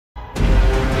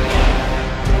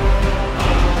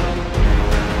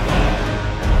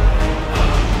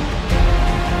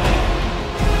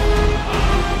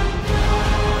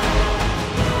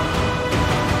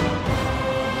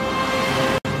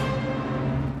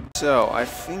So, I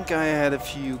think I had a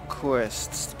few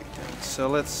quests to be done. So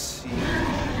let's see.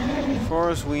 As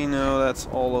far as we know, that's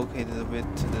all located a bit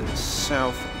to the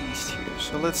southeast here.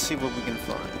 So let's see what we can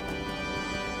find.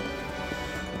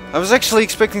 I was actually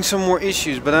expecting some more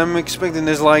issues, but I'm expecting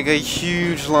there's like a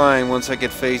huge line once I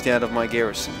get phased out of my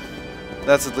garrison.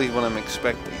 That's at least what I'm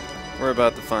expecting. We're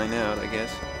about to find out, I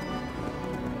guess.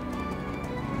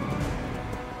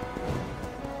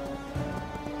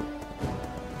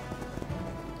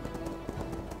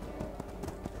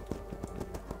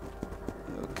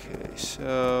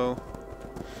 So,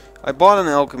 I bought an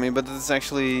alchemy, but it's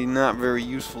actually not very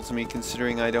useful to me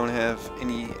considering I don't have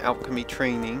any alchemy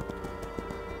training.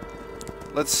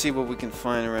 Let's see what we can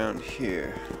find around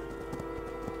here.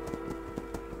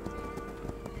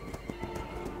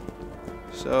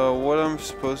 So what I'm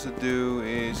supposed to do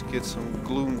is get some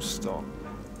gloom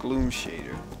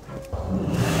shader.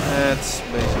 That's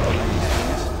basically these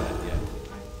things.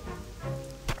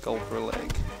 Gulper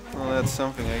leg. Well, that's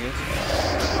something, I guess.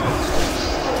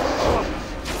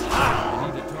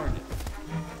 I need a target.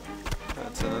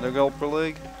 That's another gulper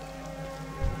leg.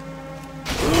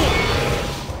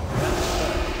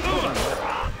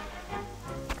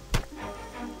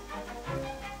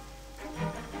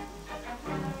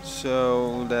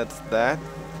 So that's that.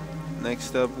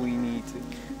 Next up, we need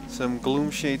some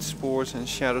Gloomshade spores and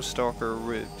Shadowstalker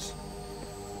ribs.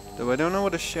 Though I don't know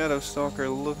what a Shadowstalker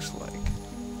looks like.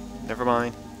 Never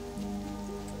mind.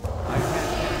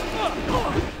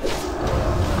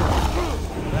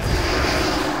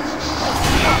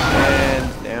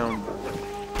 And down.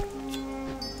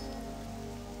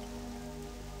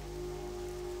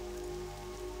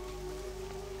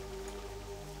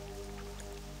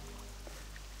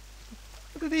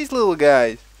 Look at these little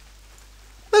guys.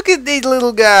 Look at these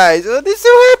little guys. Oh, they're so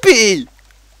happy.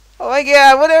 Oh my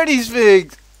god, what are these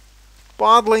things?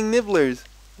 Podling nibblers.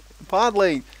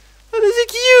 Podling. Oh, these are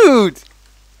cute.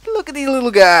 Look at these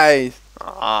little guys.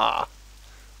 Ah.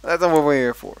 That's not what we're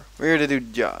here for. We're here to do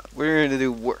job. We're here to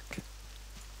do work.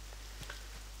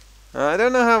 I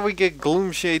don't know how we get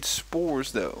Gloomshade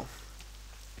spores though.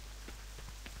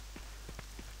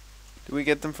 Do we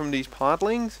get them from these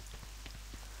podlings?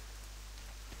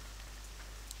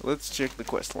 Let's check the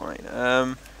quest line.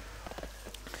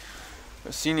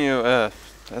 Rocinio,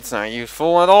 that's not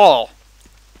useful at all.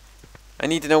 I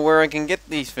need to know where I can get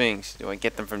these things. Do I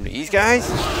get them from these guys?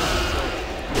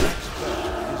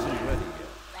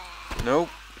 Nope,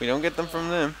 we don't get them from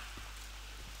them.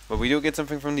 But we do get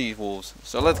something from these wolves.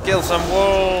 So let's kill some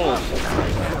wolves!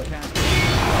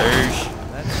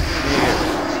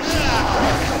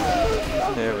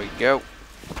 There we go.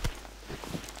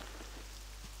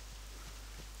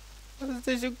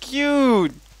 They're so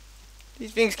cute!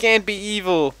 These things can't be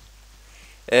evil.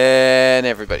 And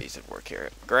everybody's at work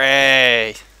here.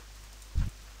 Great!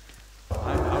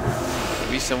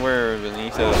 Are we somewhere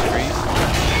beneath those trees?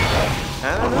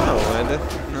 I don't know.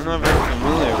 I'm not very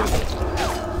familiar with it.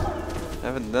 I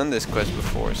haven't done this quest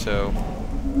before, so...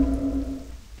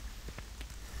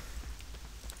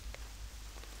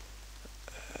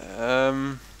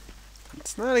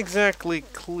 It's not exactly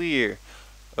clear.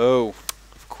 Oh,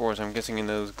 of course, I'm guessing in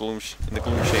those in the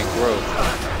Gloomshade Grove.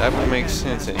 That would make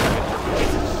sense anyway.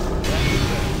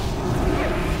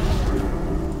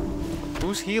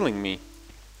 Who's healing me?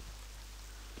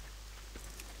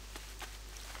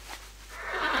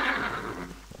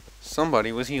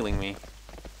 Somebody was healing me.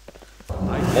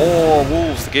 More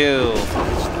wolves to kill.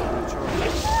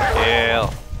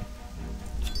 Kill.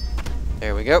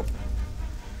 There we go.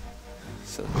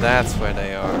 So that's where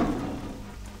they are.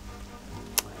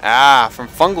 Ah, from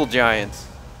fungal giants.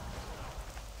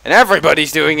 And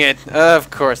everybody's doing it.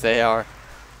 Of course they are.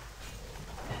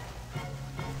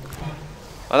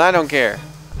 Well, I don't care.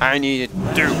 I need it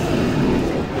too.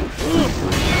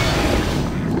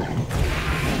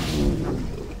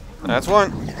 That's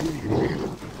one.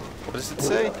 What does it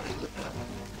say?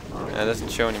 It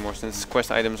doesn't show anymore since quest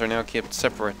items are now kept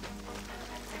separate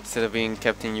instead of being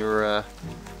kept in your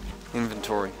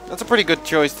inventory. That's a pretty good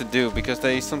choice to do because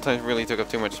they sometimes really took up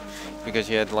too much because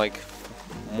you had like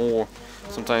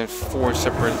sometimes 4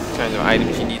 separate kinds of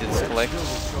items you needed to collect,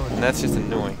 and that's just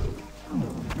annoying.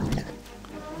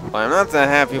 What I'm not that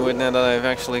happy with now that I've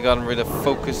actually gotten rid of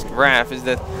focused wrath is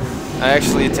that I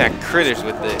actually attack critters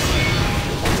with this.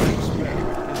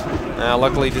 Now,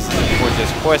 luckily this is for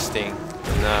just questing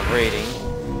and not raiding,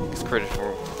 because critters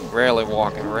will rarely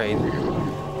walk and raid.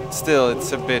 Still,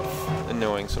 it's a bit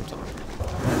annoying sometimes.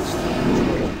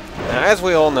 Now, as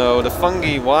we all know, the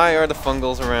fungi, why are the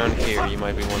fungals around here, you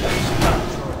might be wondering.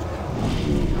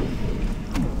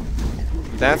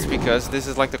 That's because this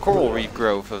is like the coral reef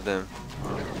grove of them.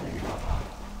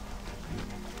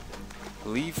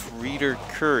 Leaf Reader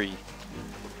Curry.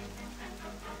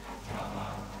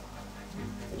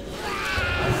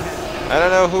 I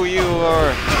don't know who you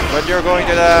are, but you're going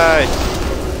to die.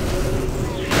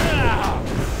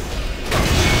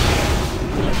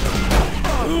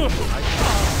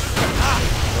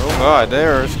 Oh god,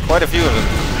 there's quite a few of them.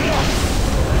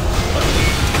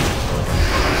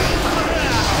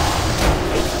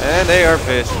 And they are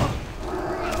pissed.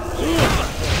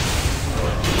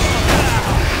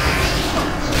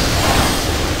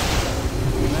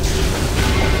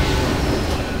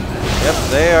 Yep,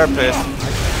 they are pissed.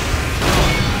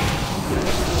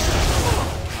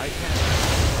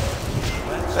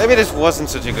 Maybe this wasn't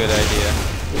such a good idea.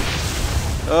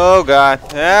 Oh god.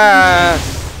 Ah!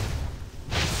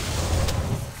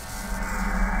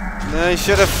 I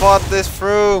should have fought this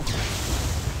through.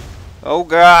 Oh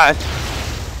god.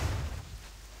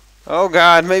 Oh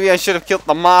god, maybe I should have killed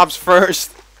the mobs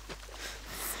first.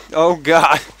 Oh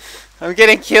god. I'm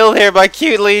getting killed here by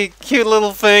cute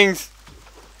little things.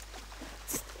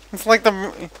 It's like the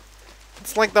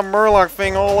Murloc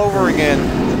thing all over again.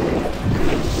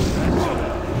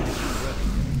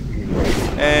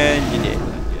 And you did.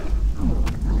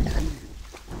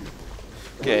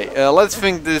 Okay, let's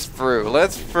think this through.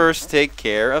 Let's first take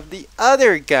care of the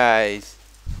other guys.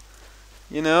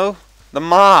 You know, the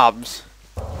mobs.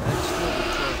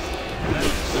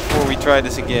 Before we try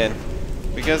this again.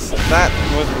 Because that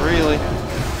was really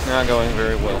not going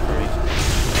very well for me.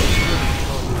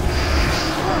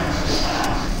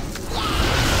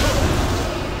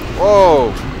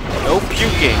 Whoa! No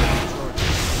puking.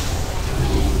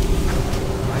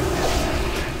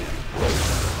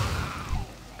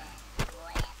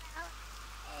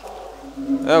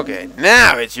 Okay,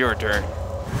 now it's your turn.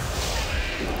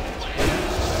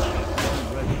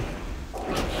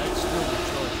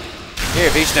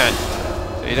 Here, be stunned.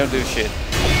 So you don't do shit.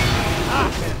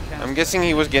 I'm guessing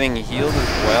he was getting healed as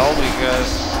well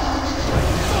because...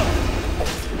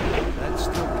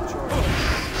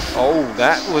 Oh,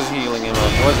 that was healing him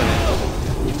up, wasn't it?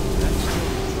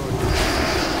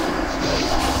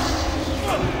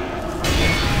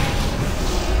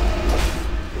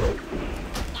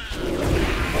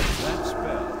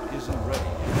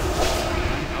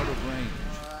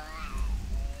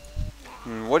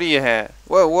 What do you have?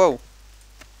 Whoa, whoa.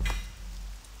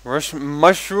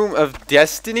 Mushroom of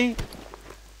Destiny?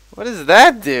 What does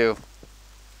that do?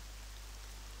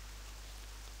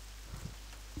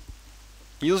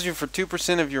 Heals you for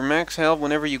 2% of your max health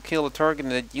whenever you kill a target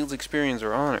that yields experience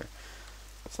or honor.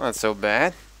 That's not so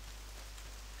bad.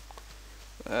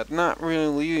 Not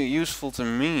really useful to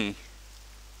me.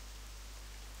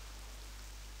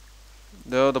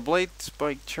 Though the Blade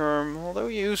Spike Charm, although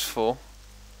useful,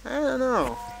 I don't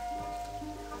know.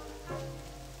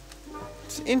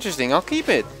 It's interesting, I'll keep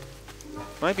it.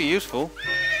 Might be useful,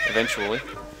 eventually.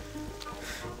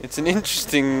 It's an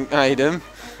interesting item.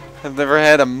 I've never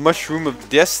had a Mushroom of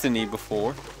Destiny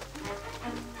before.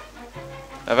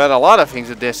 I've had a lot of things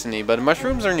of Destiny, but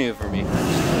mushrooms are new for me.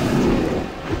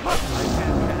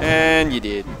 And you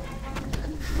did.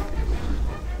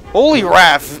 Holy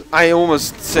Wrath, I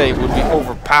almost say, would be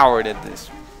overpowered at this.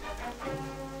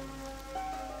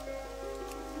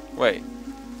 Wait,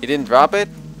 you didn't drop it?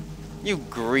 You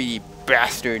greedy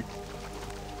bastard.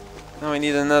 Now I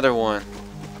need another one.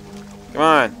 Come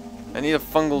on. I need a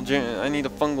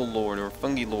fungal lord or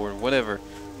fungi lord, whatever.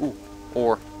 Ooh,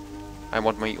 ore. I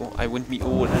want me ore.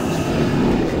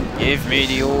 Give me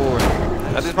the ore.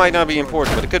 Now this might not be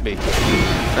important, but it could be.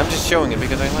 I'm just showing it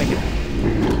because I like it.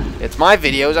 It's my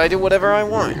videos, I do whatever I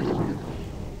want.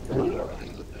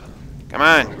 Come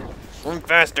on. Swim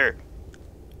faster.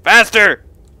 Faster!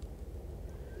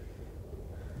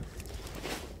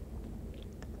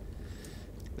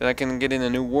 Then I can get in a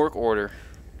new work order.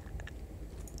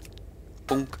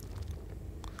 Boonk.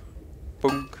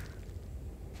 Boonk.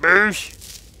 Boosh!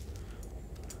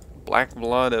 Black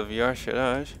blood of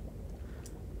Yasharaj.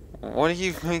 What are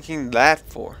you making that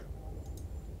for?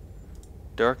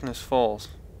 Darkness falls.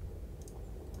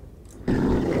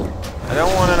 I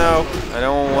don't want to know. I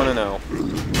don't want to know.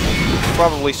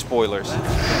 Probably spoilers.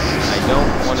 I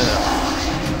don't want to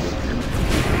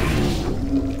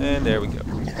know. And there we go.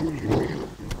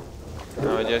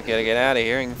 Now I just gotta get out of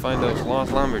here and find those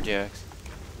lost lumberjacks.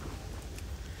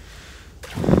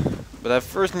 But I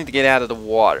first need to get out of the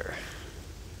water.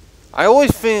 I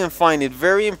always find it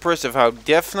very impressive how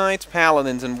Death Knights,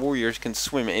 Paladins, and Warriors can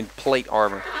swim in plate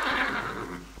armor.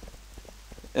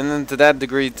 And then to that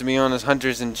degree, to be honest,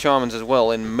 Hunters and Shamans as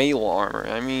well in mail armor.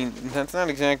 I mean, that's not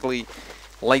exactly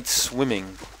light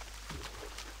swimming.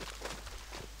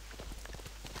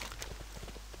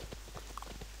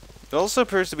 There also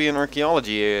appears to be an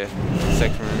archaeology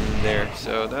section there,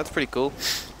 so that's pretty cool.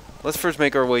 Let's first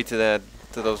make our way to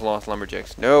those lost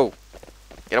lumberjacks. No!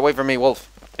 Get away from me, wolf!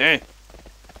 Eh!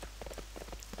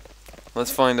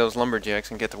 Let's find those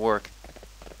lumberjacks and get to work.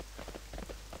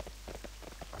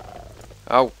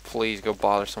 Oh, please go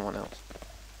bother someone else.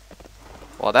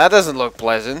 Well, that doesn't look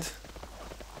pleasant.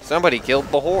 Somebody killed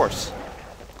the horse.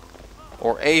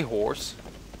 Or a horse.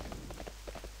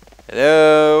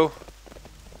 Hello?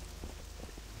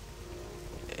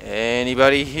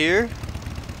 Anybody here?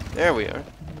 There we are.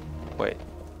 Wait.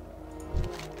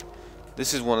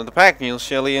 This is one of the pack mules.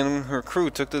 Shelly and her crew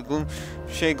took to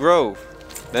Gloomshade Grove.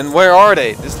 Then where are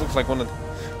they? This looks like one of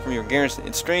from your garrison.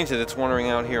 It's strange that it's wandering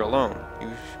out here alone.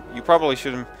 You probably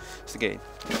should investigate.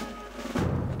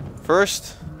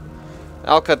 First,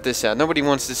 I'll cut this out. Nobody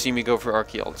wants to see me go for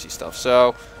archaeology stuff.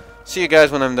 So, see you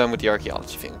guys when I'm done with the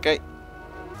archaeology thing, okay?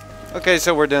 Okay,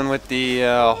 so we're done with the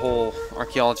whole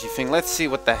archaeology thing. Let's see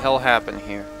what the hell happened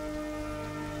here.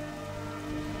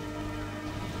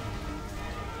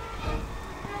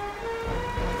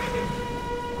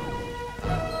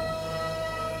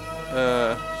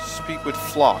 Speak with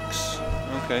flocks.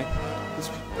 Okay.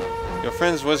 Your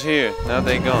friends was here. Now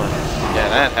they gone. Yeah,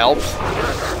 that helps.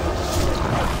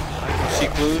 See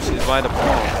clues is by the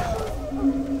pond.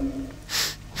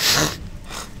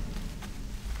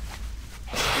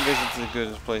 I guess it's as good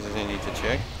as places I need to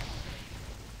check.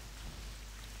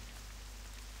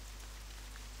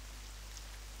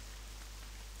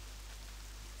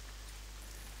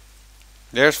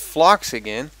 There's flocks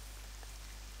again.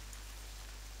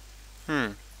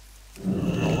 A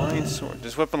lion sword.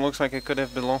 This weapon looks like it could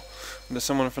have belonged to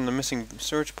someone from the missing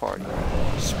search party.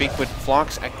 Speak with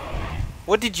flocks.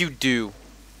 What did you do?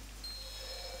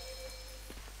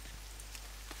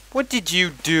 What did you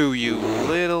do, you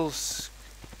little...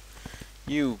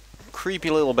 You creepy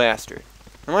little bastard.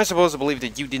 Am I supposed to believe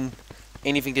that you didn't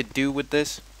anything to do with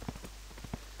this?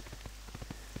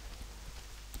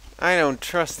 I don't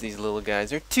trust these little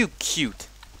guys. They're too cute.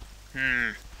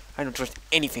 I don't trust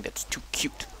anything that's too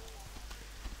cute.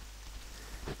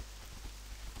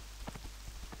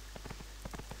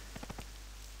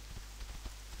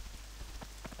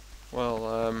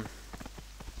 Well,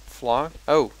 flock?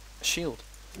 Oh, a shield.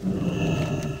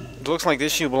 It looks like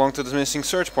this shield belonged to the missing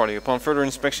search party. Upon further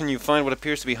inspection, you find what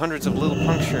appears to be hundreds of little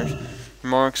puncture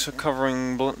marks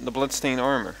covering the bloodstained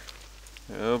armor.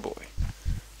 Oh boy.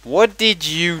 What did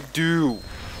you do?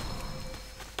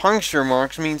 Puncture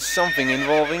marks means something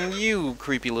involving you,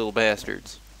 creepy little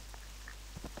bastards.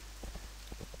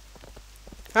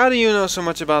 How do you know so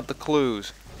much about the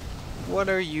clues? What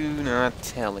are you not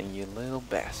telling, you little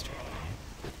bastard?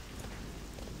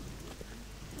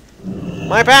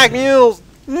 My pack mules!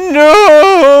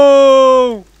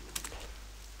 No!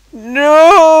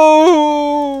 No!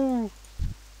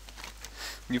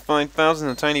 You find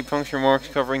thousands of tiny puncture marks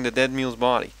covering the dead mule's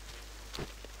body.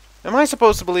 Am I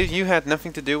supposed to believe you had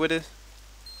nothing to do with it?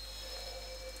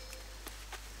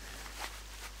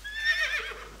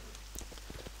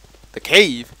 The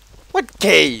cave? What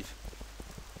cave?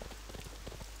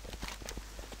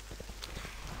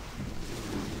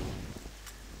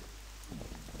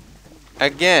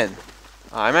 Again,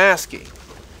 I'm asking.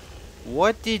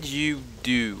 What did you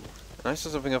do? I saw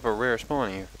something up a rare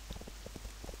spawn here.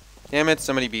 Damn it,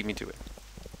 somebody beat me to it.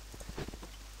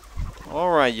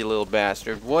 Alright, you little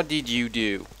bastard. What did you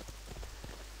do?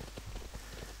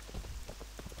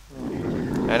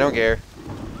 I don't care.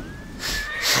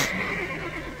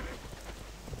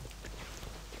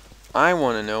 I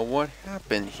want to know what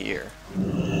happened here.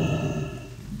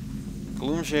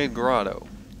 Gloomshade Grotto.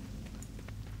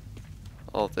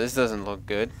 Oh, this doesn't look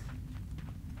good.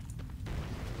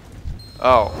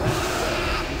 Oh.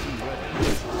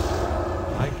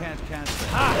 I can't cancel.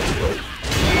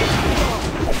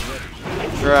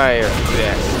 Try your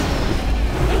best.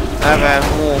 I've had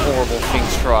more horrible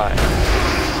things try.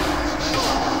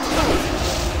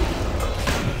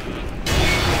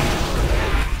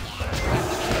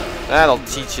 That'll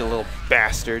teach you, little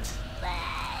bastards.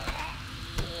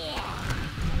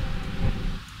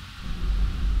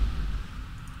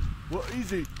 Well,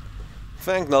 easy.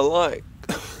 Thank the light.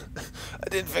 I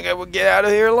didn't think I would get out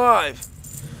of here alive.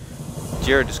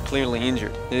 Jared is clearly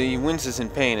injured. He winces in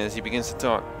pain as he begins to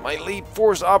talk. My lead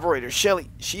force operator, Shelly.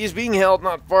 She is being held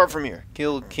not far from here.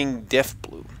 Kill King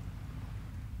Deathbloom.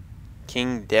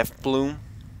 King Deathbloom?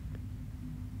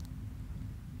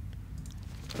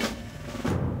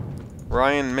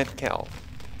 Ryan Metcalf.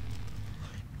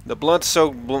 The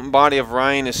blood-soaked body of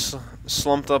Ryan is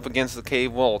slumped up against the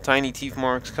cave wall. Tiny teeth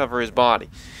marks cover his body.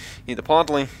 The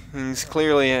Podlings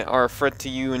clearly are a threat to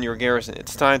you and your garrison.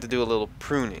 It's time to do a little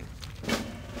pruning.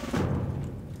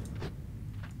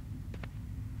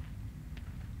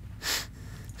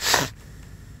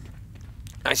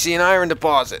 I see an iron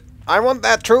deposit. I want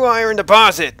that true iron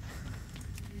deposit.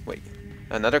 Wait,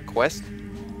 another quest?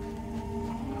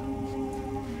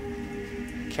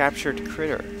 Captured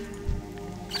critter.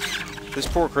 This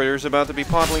poor critter is about to be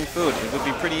podling food. It would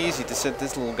be pretty easy to set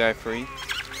this little guy free.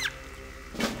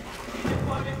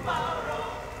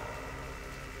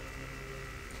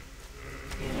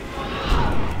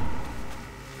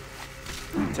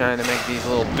 Time to make these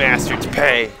little bastards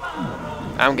pay.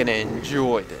 I'm gonna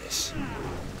enjoy this.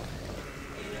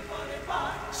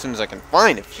 As soon as I can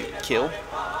find a few to kill.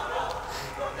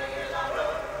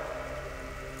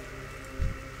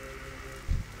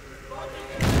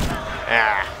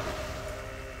 Ah.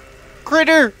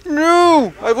 Critter!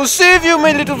 No! I will save you,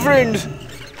 my little friend!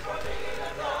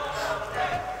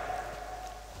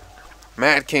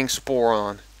 Mad King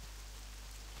Sporon.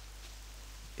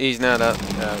 He's not up.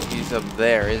 He's up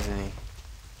there, isn't he?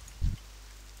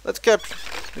 Let's capture.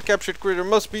 The captured critter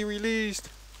must be released.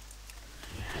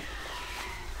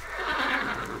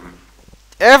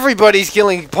 Everybody's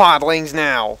killing podlings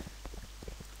now.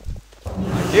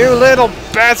 You little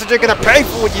bastards are gonna pay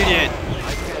for what you did.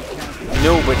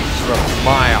 Nobody's from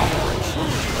my operation.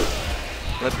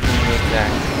 Let me make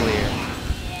that clear.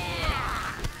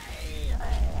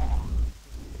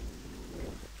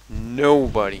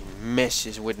 Nobody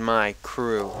messes with my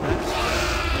crew.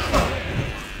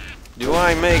 Do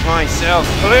I make myself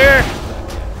clear?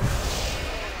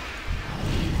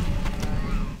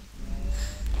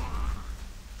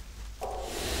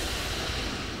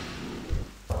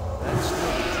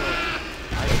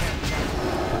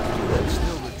 That's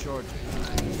still recharging.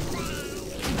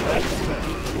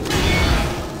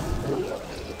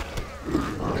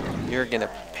 You're gonna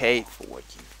pay for what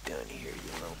you've done here,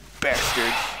 you little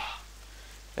bastards.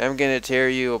 I'm gonna tear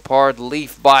you apart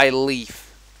leaf by leaf.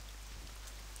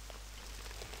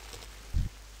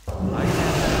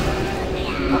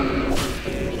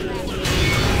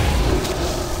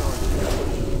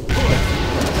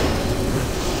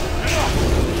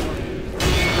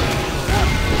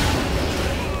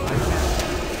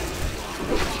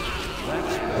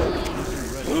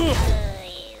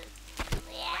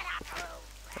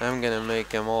 I'm gonna make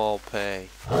them all pay.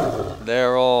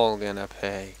 They're all gonna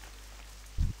pay.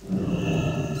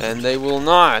 And they will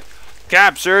not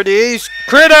capture these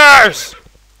critters!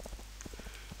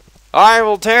 I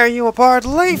will tear you apart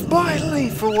leaf by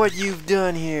leaf for what you've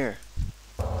done here.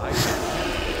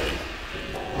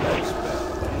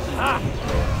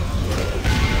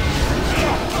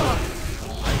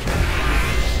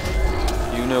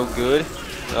 You no good?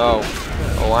 Oh,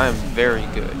 I am very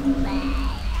good.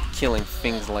 Killing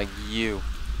things like you.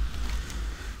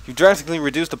 You've drastically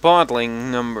reduced the podling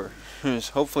number.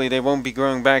 Hopefully they won't be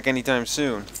growing back anytime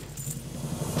soon.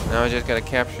 Now I just gotta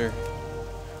capture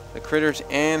the critters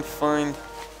and find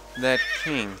that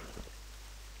king.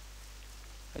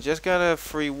 I just gotta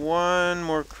free one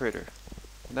more critter.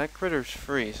 That critter's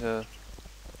free, so...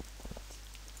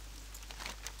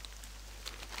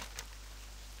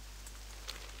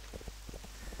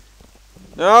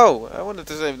 No! I wanted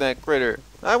to save that critter.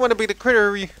 I want to be the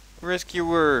critter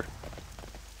rescuer.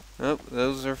 Oh,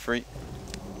 those are free.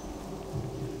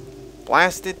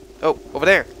 Blasted. Oh, over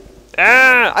there.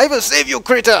 Ah! I will save you,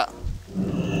 critter!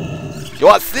 You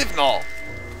are safe now!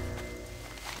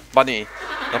 Bunny,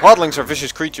 the podlings are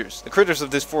vicious creatures. The critters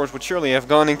of this forest would surely have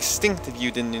gone extinct if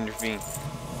you didn't intervene.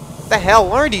 What the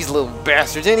hell are these little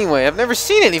bastards anyway? I've never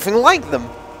seen anything like them.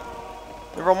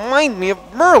 They remind me of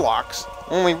murlocs,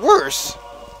 only worse.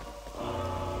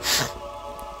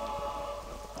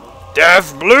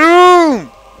 Death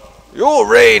Bloom! Your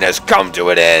reign has come to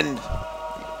an end!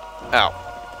 Ow.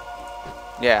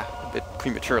 Yeah, a bit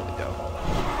prematurely though.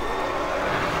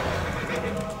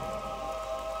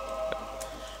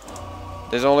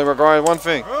 This only requires one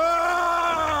thing.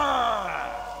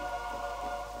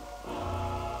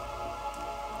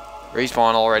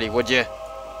 Respawn already, would you?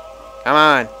 Come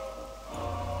on.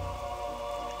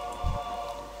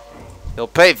 He'll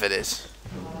pay for this.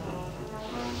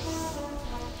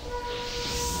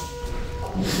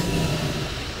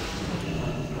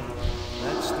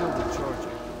 That's still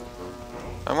recharging.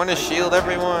 I want to shield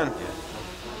everyone.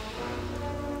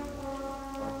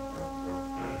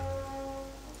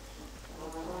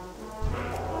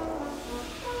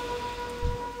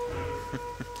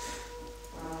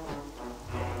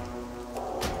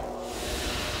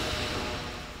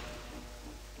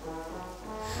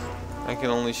 I can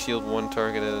only shield one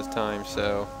target at a time,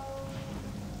 so...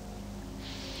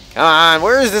 Come on,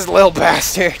 where is this little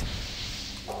bastard? That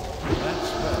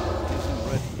spell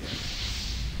isn't ready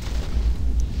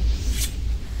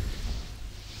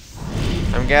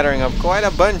yet. I'm gathering up quite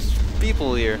a bunch of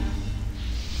people here.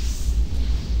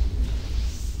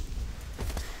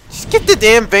 Just get the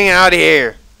damn thing out of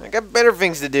here! I got better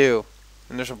things to do.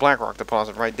 And there's a black rock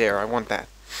deposit right there. I want that.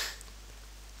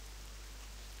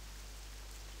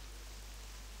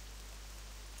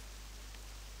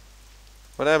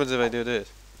 What happens if I do this?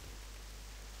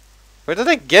 Where did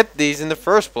I get these in the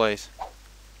first place?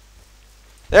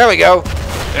 There we go!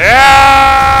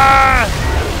 Ah!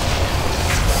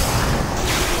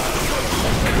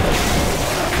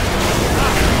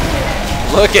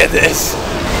 Look at this!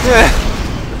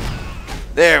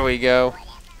 There we go.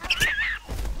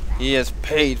 He has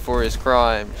paid for his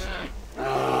crimes.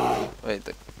 Wait,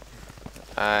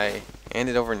 I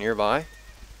handed over nearby?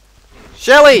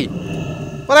 Shelly!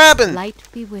 What happened? Light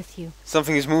be with you.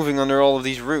 Something is moving under all of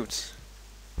these roots.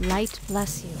 Light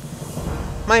bless you.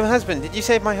 My husband! Did you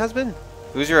save my husband?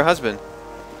 Who's your husband?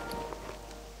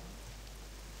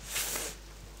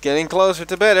 Getting closer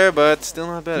to better, but still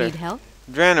not better. Need help?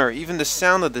 Draenor, even the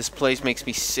sound of this place makes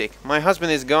me sick. My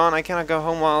husband is gone. I cannot go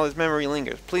home while his memory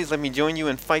lingers. Please let me join you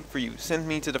and fight for you. Send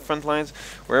me to the front lines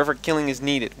wherever killing is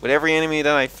needed. With every enemy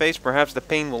that I face, perhaps the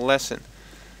pain will lessen.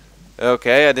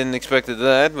 Okay, I didn't expect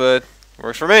that, but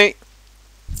works for me.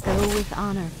 Go with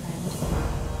honor, friend.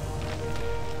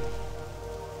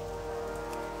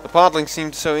 The Podlings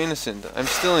seemed so innocent. I'm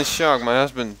still in shock. My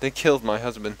husband. They killed my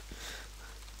husband.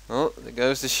 Oh, there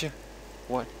goes the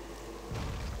What?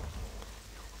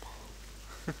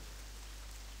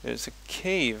 There's a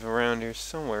cave around here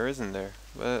somewhere, isn't there?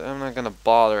 But I'm not gonna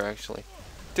bother, actually.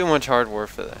 Too much hard work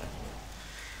for that.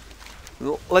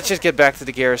 Let's just get back to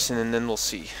the garrison and then we'll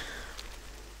see.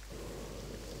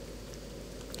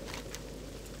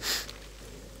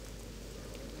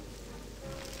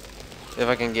 If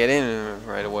I can get in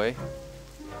right away.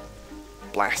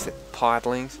 Blasted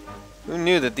Podlings. Who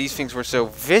knew that these things were so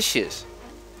vicious?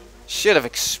 Should have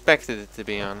expected it, to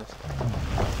be honest.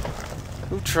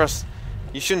 Who trusts...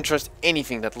 You shouldn't trust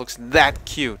anything that looks that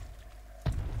cute.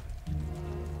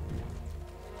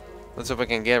 Let's hope I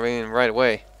can get in right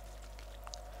away.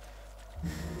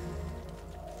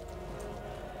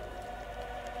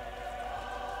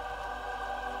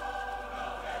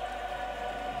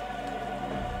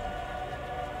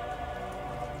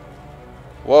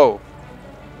 Whoa.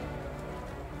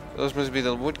 Those must be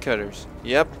the woodcutters.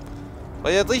 Yep.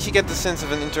 Well, yeah, at least you get the sense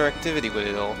of an interactivity with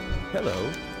it all.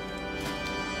 Hello.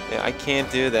 Yeah, I can't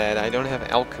do that. I don't have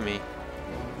alchemy.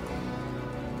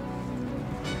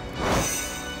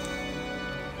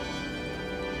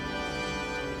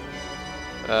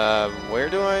 Where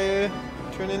do I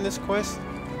turn in this quest?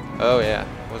 Oh yeah,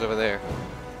 it was over there.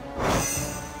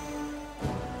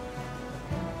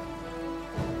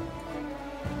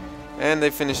 And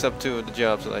they finished up 2 of the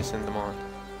jobs that I sent them on.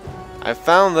 I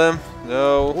found them,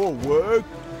 though. More work.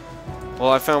 Well,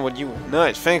 I found what you...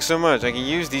 Nice, thanks so much. I can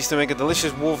use these to make a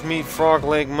delicious wolf meat frog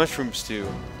leg mushroom stew.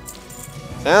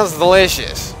 Sounds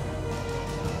delicious.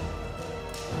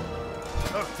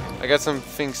 I got some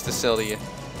things to sell to you.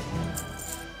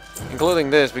 Including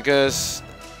this, because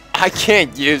I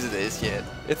can't use this yet.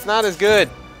 It's not as good.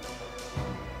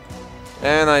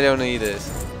 And I don't need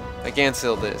this. I can't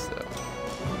sell this, though.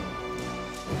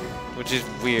 Which is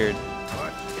weird.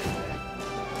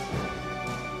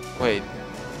 Wait.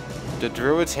 Do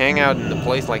druids hang out in a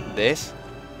place like this?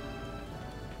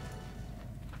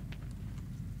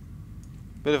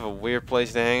 Bit of a weird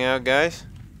place to hang out, guys.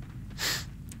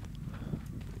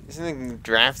 Isn't it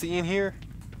drafty in here?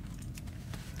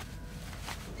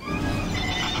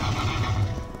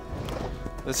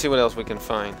 Let's see what else we can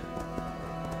find.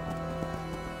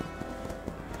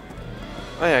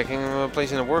 Oh yeah, I can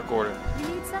place in a work order. You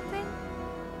need something?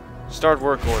 Start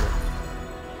work order.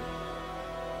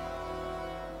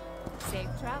 Safe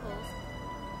travels.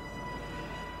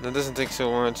 That doesn't take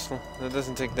so much. That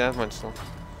doesn't take that much.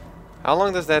 How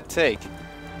long does that take?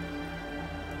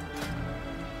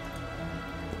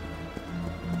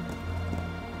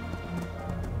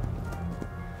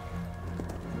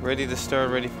 Ready to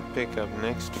start, ready for pickup.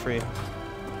 Next free.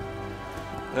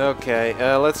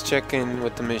 Okay, let's check in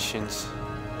with the missions.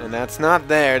 And that's not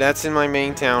there, that's in my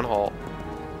main town hall.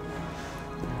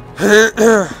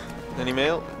 Any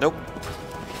mail? Nope.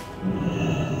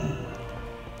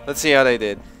 Let's see how they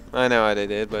did. I know how they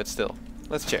did, but still.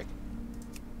 Let's check.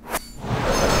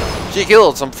 She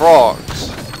killed some frogs.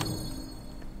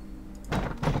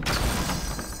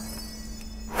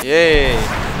 Yay!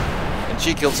 And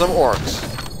She killed some orcs.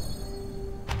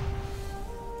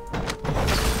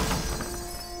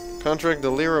 Contract the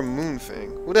Lyra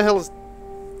Moonfang. Who the hell is...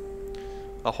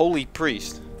 A holy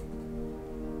priest.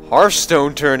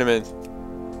 Hearthstone tournament.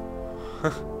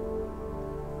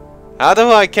 How do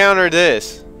I counter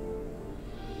this?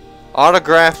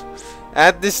 Autograph.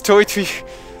 Add this toy to you.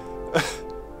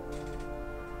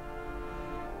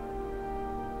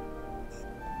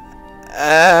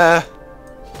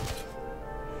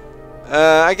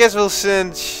 I guess we'll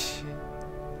send...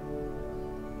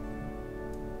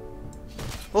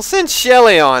 We'll send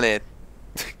Shelly on it.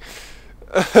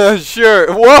 Sure.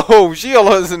 Whoa! She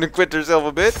almost hasn't equipped herself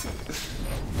a bit.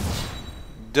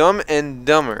 Dumb and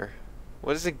Dumber.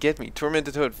 What does it get me?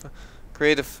 Tormented Toad.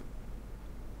 Creative.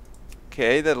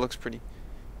 Okay, that looks pretty...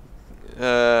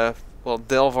 well,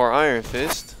 Delvar Iron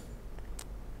Fist.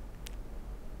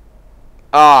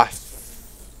 Ah!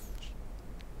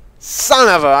 Son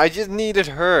of a! I just needed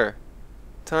her.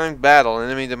 Timed battle. An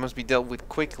enemy that must be dealt with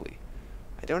quickly.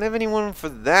 I don't have anyone for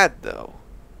that, though.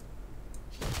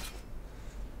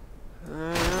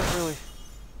 Not really.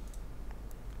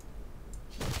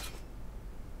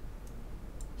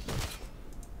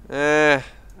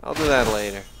 I'll do that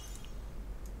later.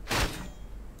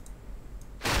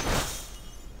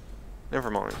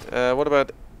 Never mind. What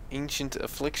about Ancient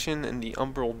Affliction and the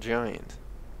Umbral Giant?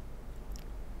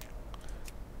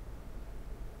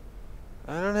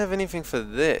 I don't have anything for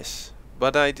this,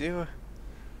 but I do.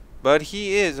 But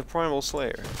he is a Primal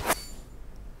Slayer.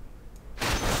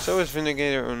 So is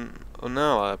Vindicator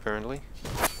Onala, apparently.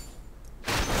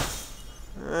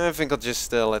 I think I'll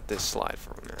just let this slide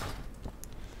for now.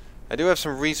 I do have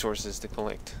some resources to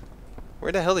collect.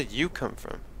 Where the hell did you come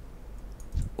from?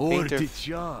 Painter.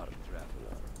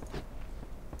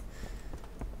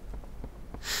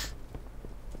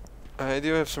 I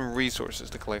do have some resources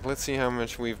to collect. Let's see how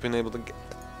much we've been able to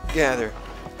gather.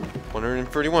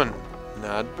 131.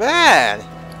 Not bad.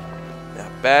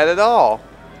 Not bad at all.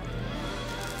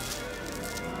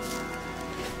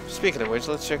 Speaking of which,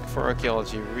 let's check for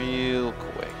archaeology real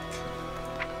quick.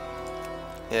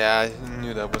 Yeah, I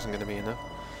knew that wasn't going to be enough.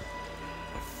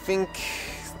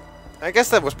 I guess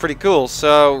that was pretty cool.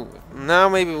 So now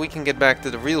maybe we can get back to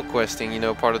the real questing, you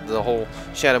know, part of the whole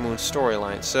Shadow Moon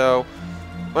storyline. So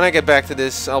when I get back to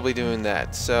this, I'll be doing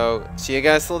that. So see you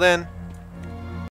guys till then.